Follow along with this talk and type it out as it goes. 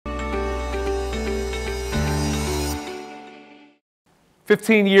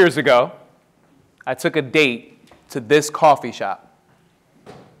15 years ago, I took a date to this coffee shop.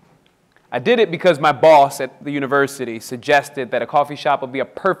 I did it because my boss at the university suggested that a coffee shop would be a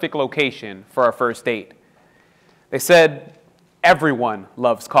perfect location for our first date. They said everyone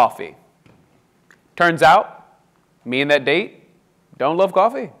loves coffee. Turns out, me and that date don't love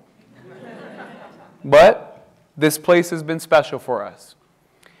coffee. But this place has been special for us.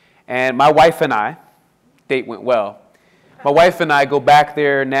 And my wife and I, date went well. My wife and I go back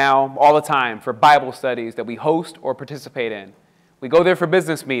there now all the time for Bible studies that we host or participate in. We go there for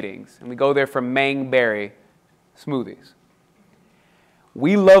business meetings, and we go there for mangoberry smoothies.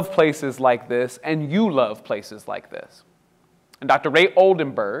 We love places like this, and you love places like this. And Dr. Ray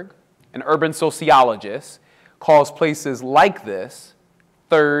Oldenburg, an urban sociologist, calls places like this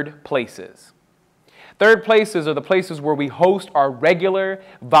third places. Third places are the places where we host our regular,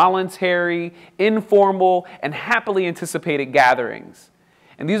 voluntary, informal, and happily anticipated gatherings.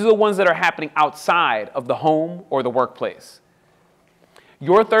 And these are the ones that are happening outside of the home or the workplace.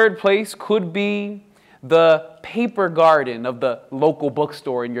 Your third place could be the paper garden of the local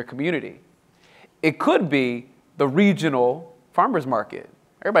bookstore in your community. It could be the regional farmer's market.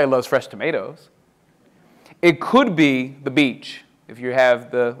 Everybody loves fresh tomatoes. It could be the beach, if you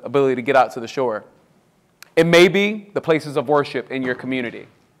have the ability to get out to the shore. It may be the places of worship in your community.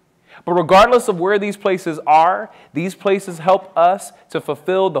 But regardless of where these places are, these places help us to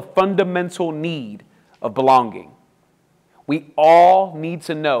fulfill the fundamental need of belonging. We all need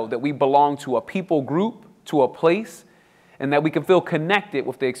to know that we belong to a people group, to a place, and that we can feel connected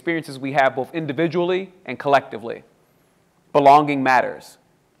with the experiences we have both individually and collectively. Belonging matters.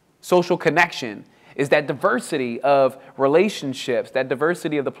 Social connection is that diversity of relationships, that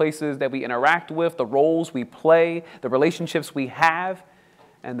diversity of the places that we interact with, the roles we play, the relationships we have,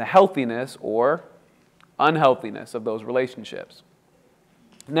 and the healthiness or unhealthiness of those relationships.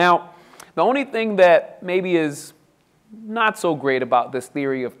 Now, the only thing that maybe is not so great about this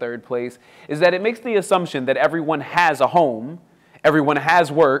theory of third place is that it makes the assumption that everyone has a home, everyone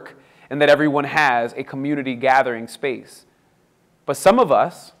has work, and that everyone has a community gathering space. But some of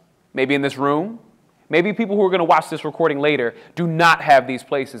us, maybe in this room, maybe people who are going to watch this recording later, do not have these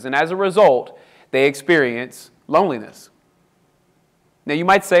places. And as a result, they experience loneliness. Now you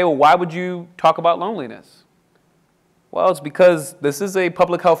might say, well, why would you talk about loneliness? Well, it's because this is a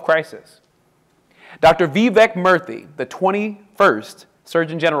public health crisis. Dr. Vivek Murthy, the 21st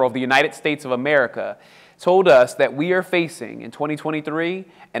Surgeon General of the United States of America, told us that we are facing, in 2023,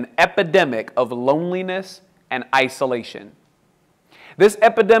 an epidemic of loneliness and isolation. This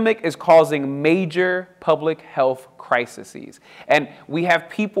epidemic is causing major public health crises. And we have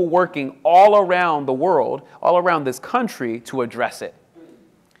people working all around the world, all around this country, to address it.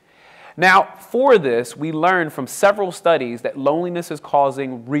 Now, for this, we learned from several studies that loneliness is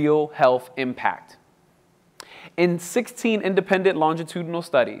causing real health impact. In 16 independent longitudinal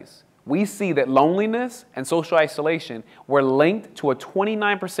studies, we see that loneliness and social isolation were linked to a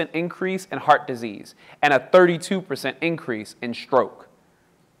 29% increase in heart disease and a 32% increase in stroke.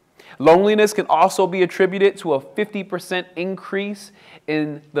 Loneliness can also be attributed to a 50% increase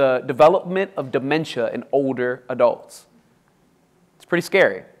in the development of dementia in older adults. It's pretty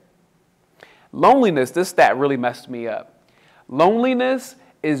scary. Loneliness, this stat really messed me up. Loneliness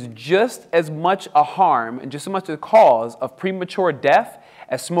is just as much a harm and just as much a cause of premature death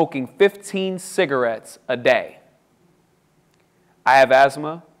as smoking 15 cigarettes a day. I have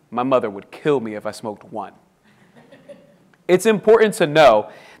asthma. My mother would kill me if I smoked one. It's important to know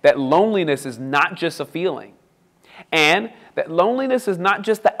that loneliness is not just a feeling, and that loneliness is not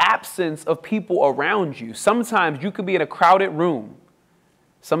just the absence of people around you. Sometimes you could be in a crowded room.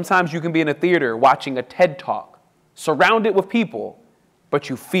 Sometimes you can be in a theater watching a TED Talk, surrounded with people, but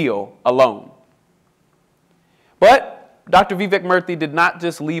you feel alone. But Dr. Vivek Murthy did not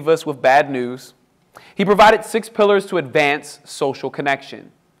just leave us with bad news. He provided 6 pillars to advance social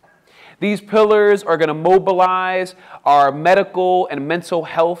connection. These pillars are going to mobilize our medical and mental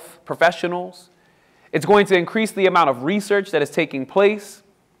health professionals. It's going to increase the amount of research that is taking place.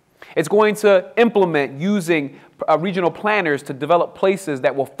 It's going to implement using regional planners to develop places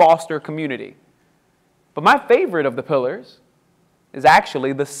that will foster community. But my favorite of the pillars is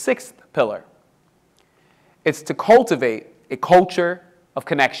actually the 6th pillar. It's to cultivate a culture of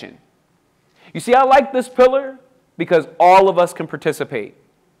connection. You see, I like this pillar because all of us can participate.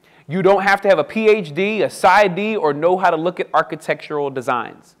 You don't have to have a PhD, a PsyD, or know how to look at architectural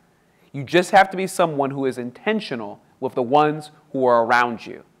designs. You just have to be someone who is intentional with the ones who are around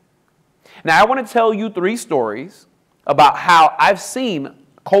you. Now, I want to tell you 3 stories about how I've seen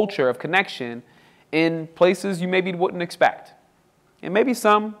culture of connection in places you maybe wouldn't expect. and maybe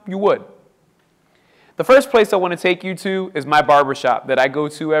some you would. The first place I want to take you to is my barbershop that I go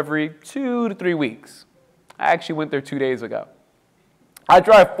to every 2 to 3 weeks. I actually went there 2 days ago. I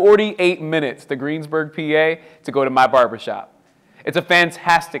drive 48 minutes to Greensburg, PA to go to my barbershop. It's a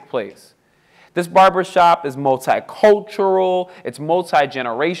fantastic place. This barbershop is multicultural, it's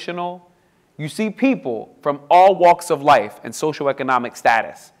multi-generational. You see people from all walks of life and socioeconomic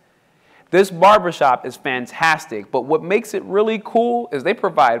status. This barbershop is fantastic, but what makes it really cool is they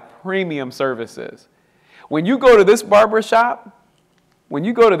provide premium services. When you go to this barbershop,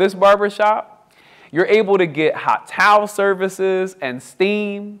 you're able to get hot towel services and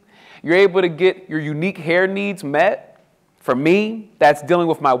steam. You're able to get your unique hair needs met. For me, that's dealing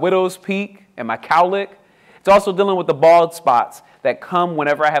with my widow's peak and my cowlick. It's also dealing with the bald spots that come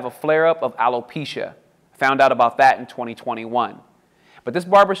whenever I have a flare-up of alopecia. I found out about that in 2021. But this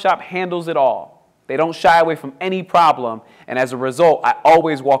barbershop handles it all. They don't shy away from any problem, and as a result, I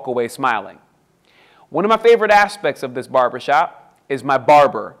always walk away smiling. One of my favorite aspects of this barbershop is my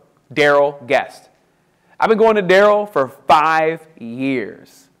barber, Daryl Guest. I've been going to Daryl for 5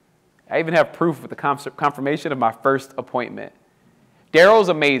 years. I even have proof with the confirmation of my first appointment. Daryl's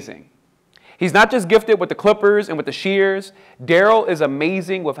amazing. He's not just gifted with the clippers and with the shears. Daryl is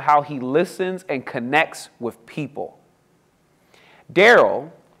amazing with how he listens and connects with people.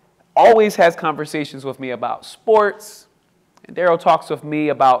 Daryl always has conversations with me about sports, and Daryl talks with me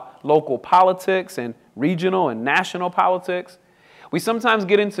about local politics and regional and national politics. We sometimes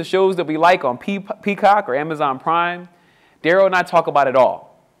get into shows that we like on Peacock or Amazon Prime. Daryl and I talk about it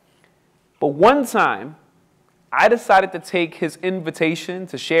all. But one time, I decided to take his invitation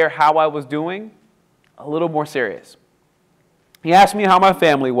to share how I was doing a little more serious. He asked me how my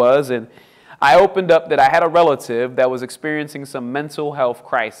family was, and I opened up that I had a relative that was experiencing some mental health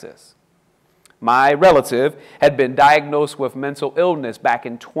crisis. My relative had been diagnosed with mental illness back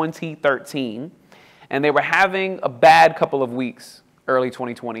in 2013, and they were having a bad couple of weeks, early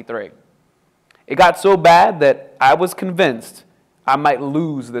 2023. It got so bad that I was convinced I might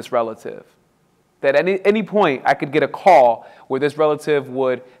lose this relative. That at any point I could get a call where this relative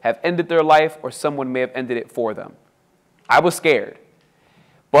would have ended their life or someone may have ended it for them. I was scared.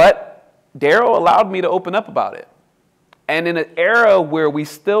 But Daryl allowed me to open up about it. And in an era where we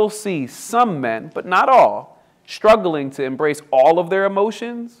still see some men, but not all, struggling to embrace all of their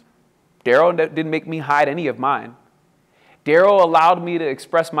emotions, Daryl didn't make me hide any of mine. Daryl allowed me to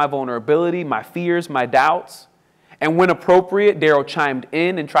express my vulnerability, my fears, my doubts. And when appropriate, Daryl chimed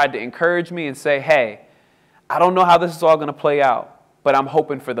in and tried to encourage me and say, hey, I don't know how this is all going to play out, but I'm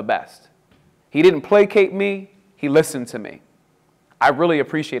hoping for the best. He didn't placate me. He listened to me. I really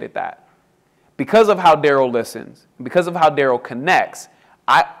appreciated that. Because of how Daryl listens, because of how Daryl connects,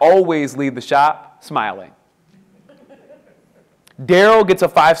 I always leave the shop smiling. Daryl gets a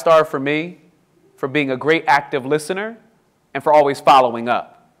 5-star for me for being a great active listener and for always following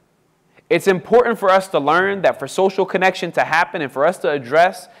up. It's important for us to learn that for social connection to happen and for us to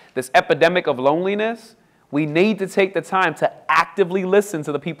address this epidemic of loneliness, we need to take the time to actively listen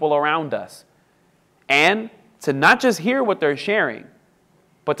to the people around us and to not just hear what they're sharing,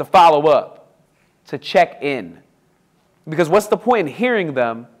 but to follow up, to check in. Because what's the point in hearing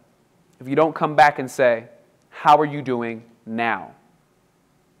them if you don't come back and say, how are you doing now?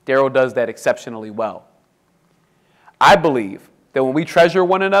 Daryl does that exceptionally well. I believe that when we treasure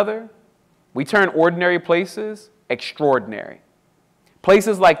one another, we turn ordinary places extraordinary.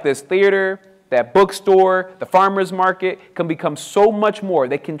 Places like this theater, that bookstore, the farmer's market can become so much more.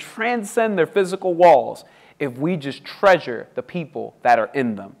 They can transcend their physical walls if we just treasure the people that are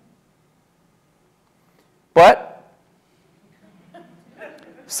in them. But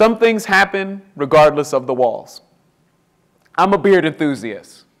some things happen regardless of the walls. I'm a beard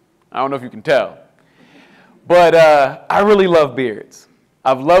enthusiast. I don't know if you can tell. But I really love beards.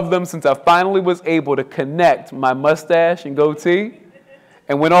 I've loved them since I finally was able to connect my mustache and goatee.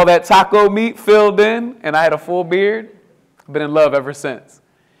 And when all that taco meat filled in and I had a full beard, I've been in love ever since.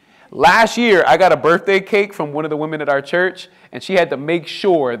 Last year, I got a birthday cake from one of the women at our church, and she had to make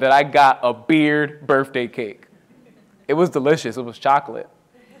sure that I got a beard birthday cake. It was delicious. It was chocolate.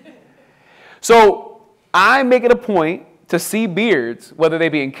 So I make it a point to see beards, whether they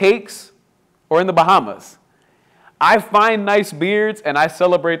be in cakes or in the Bahamas. I find nice beards, and I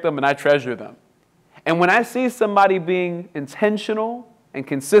celebrate them, and I treasure them. And when I see somebody being intentional and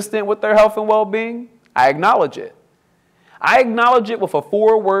consistent with their health and well-being, I acknowledge it. I acknowledge it with a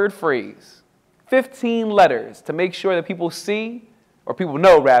 4-word phrase, 15 letters to make sure that people see, or people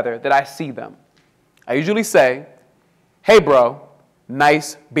know rather, that I see them. I usually say, hey bro,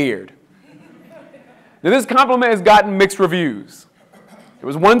 nice beard. Now this compliment has gotten mixed reviews. There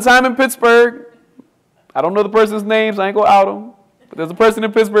was one time in Pittsburgh, I don't know the person's name, so I ain't gonna out him, but there's a person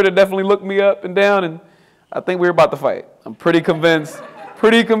in Pittsburgh that definitely looked me up and down, and I think we were about to fight. I'm pretty convinced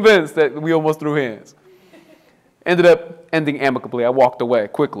that we almost threw hands. Ended up ending amicably. I walked away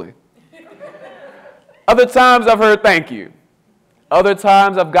quickly. Other times I've heard thank you. Other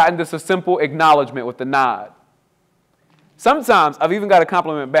times I've gotten just a simple acknowledgement with a nod. Sometimes I've even got a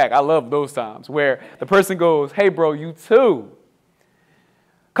compliment back. I love those times where the person goes, hey bro, you too.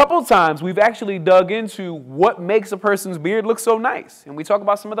 A couple of times we've actually dug into what makes a person's beard look so nice. And we talk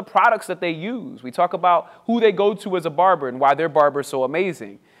about some of the products that they use. We talk about who they go to as a barber and why their barber is so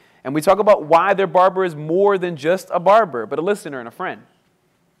amazing. And we talk about why their barber is more than just a barber, but a listener and a friend.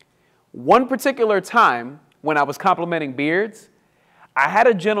 One particular time when I was complimenting beards, I had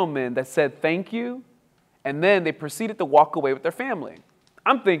a gentleman that said thank you, and then they proceeded to walk away with their family.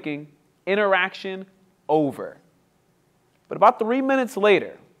 I'm thinking, interaction over. But about 3 minutes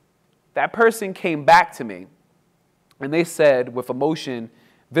later, that person came back to me, and they said, with emotion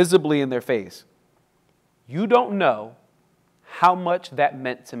visibly in their face, you don't know how much that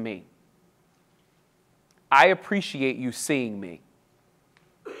meant to me. I appreciate you seeing me.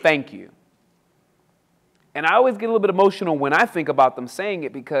 Thank you. And I always get a little bit emotional when I think about them saying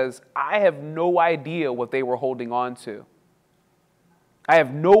it because I have no idea what they were holding on to. I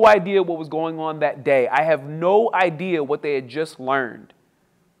have no idea what was going on that day. I have no idea what they had just learned.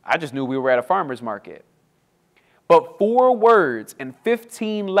 I just knew we were at a farmer's market. But 4 words and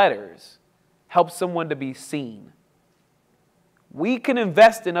 15 letters help someone to be seen. We can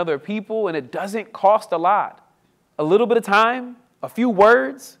invest in other people and it doesn't cost a lot. A little bit of time, a few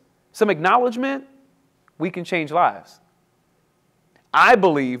words, some acknowledgement, we can change lives. I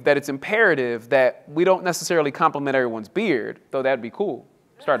believe that it's imperative that we don't necessarily compliment everyone's beard, though that'd be cool.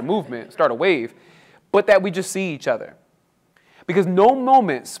 Start a movement, start a wave, but that we just see each other. Because no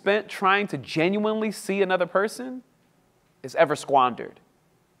moment spent trying to genuinely see another person is ever squandered.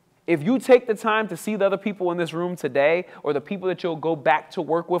 If you take the time to see the other people in this room today or the people that you'll go back to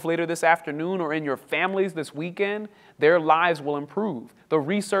work with later this afternoon or in your families this weekend, their lives will improve. The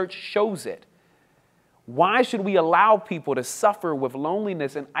research shows it. Why should we allow people to suffer with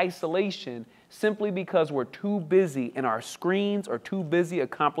loneliness and isolation simply because we're too busy in our screens or too busy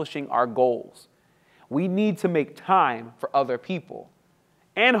accomplishing our goals? We need to make time for other people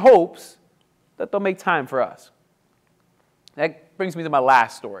and hopes that they'll make time for us. That brings me to my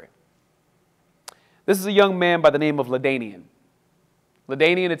last story. This is a young man by the name of LaDanian.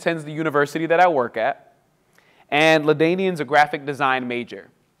 LaDanian attends the university that I work at, and LaDanian's a graphic design major.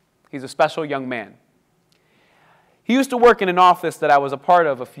 He's a special young man. He used to work in an office that I was a part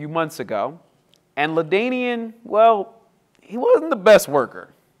of a few months ago, and LaDanian, well, he wasn't the best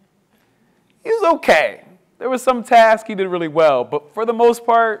worker. He was okay. There was some tasks he did really well, but for the most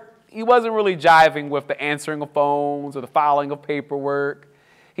part, he wasn't really jiving with the answering of phones or the filing of paperwork.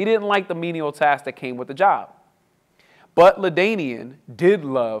 He didn't like the menial tasks that came with the job. But LaDanian did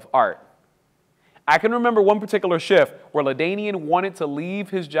love art. I can remember one particular shift where LaDanian wanted to leave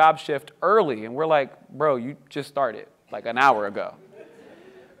his job shift early, and we're like, bro, you just started like an hour ago.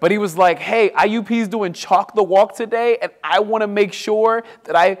 But he was like, hey, IUP's doing Chalk the Walk today, and I want to make sure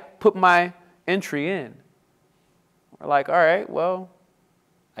that I put my entry in. We're like, all right, well,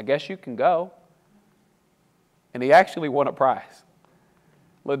 I guess you can go. And he actually won a prize.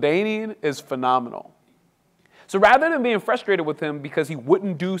 LaDanian is phenomenal. So rather than being frustrated with him because he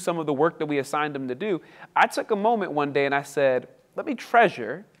wouldn't do some of the work that we assigned him to do, I took a moment one day and I said, let me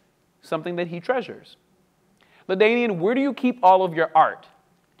treasure something that he treasures. LaDanian, where do you keep all of your art?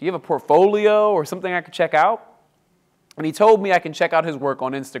 Do you have a portfolio or something I could check out? And he told me I can check out his work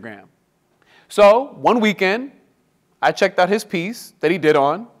on Instagram. So one weekend, I checked out his piece that he did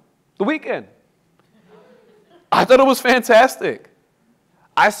on the weekend. I thought it was fantastic.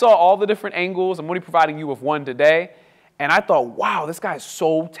 I saw all the different angles. I'm only providing you with one today. And I thought, wow, this guy's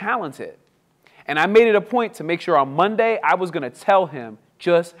so talented. And I made it a point to make sure on Monday I was going to tell him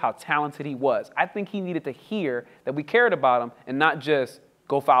just how talented he was. I think he needed to hear that we cared about him and not just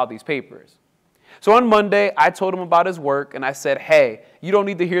go file these papers. So on Monday, I told him about his work, and I said, hey, you don't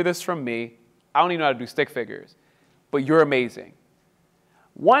need to hear this from me. I don't even know how to do stick figures, but you're amazing.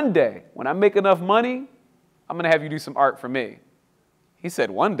 One day, when I make enough money, I'm going to have you do some art for me. He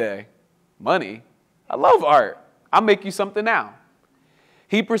said, one day, money? I love art. I'll make you something now.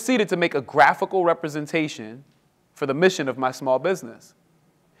 He proceeded to make a graphical representation for the mission of my small business.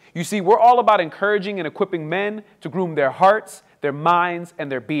 You see, we're all about encouraging and equipping men to groom their hearts, their minds,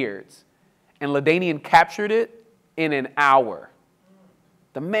 and their beards. And LaDanian captured it in an hour.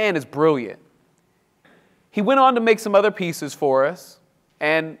 The man is brilliant. He went on to make some other pieces for us,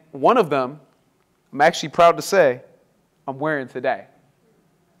 And one of them, I'm actually proud to say, I'm wearing today.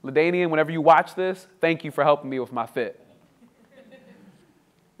 LaDanian, whenever you watch this, thank you for helping me with my fit.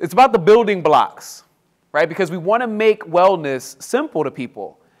 It's about the building blocks, right? Because we want to make wellness simple to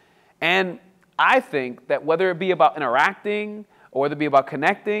people. And I think that whether it be about interacting or whether it be about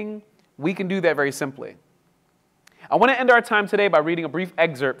connecting, we can do that very simply. I want to end our time today by reading a brief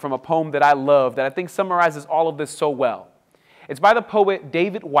excerpt from a poem that I love that I think summarizes all of this so well. It's by the poet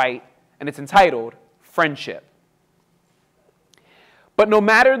David White, and it's entitled Friendship. But no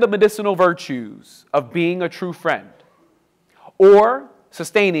matter the medicinal virtues of being a true friend or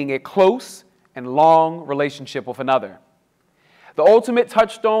sustaining a close and long relationship with another, the ultimate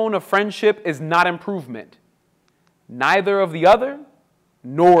touchstone of friendship is not improvement, neither of the other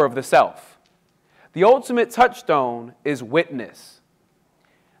nor of the self. The ultimate touchstone is witness,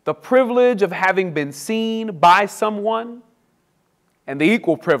 the privilege of having been seen by someone, and the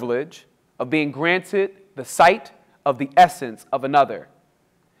equal privilege of being granted the sight of the essence of another,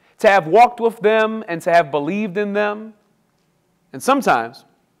 to have walked with them and to have believed in them, and sometimes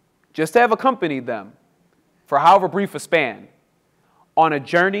just to have accompanied them for however brief a span on a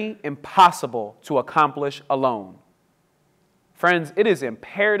journey impossible to accomplish alone. Friends, it is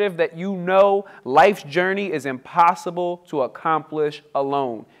imperative that you know life's journey is impossible to accomplish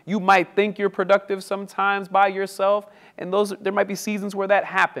alone. You might think you're productive sometimes by yourself, and there might be seasons where that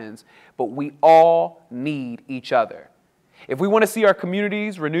happens, but we all need each other. If we want to see our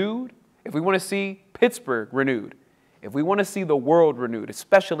communities renewed, if we want to see Pittsburgh renewed, if we want to see the world renewed,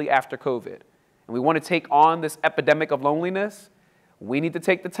 especially after COVID, and we want to take on this epidemic of loneliness, we need to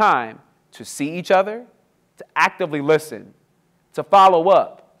take the time to see each other, to actively listen, to follow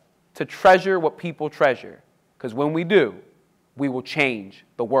up, to treasure what people treasure. Because when we do, we will change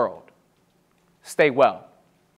the world. Stay well.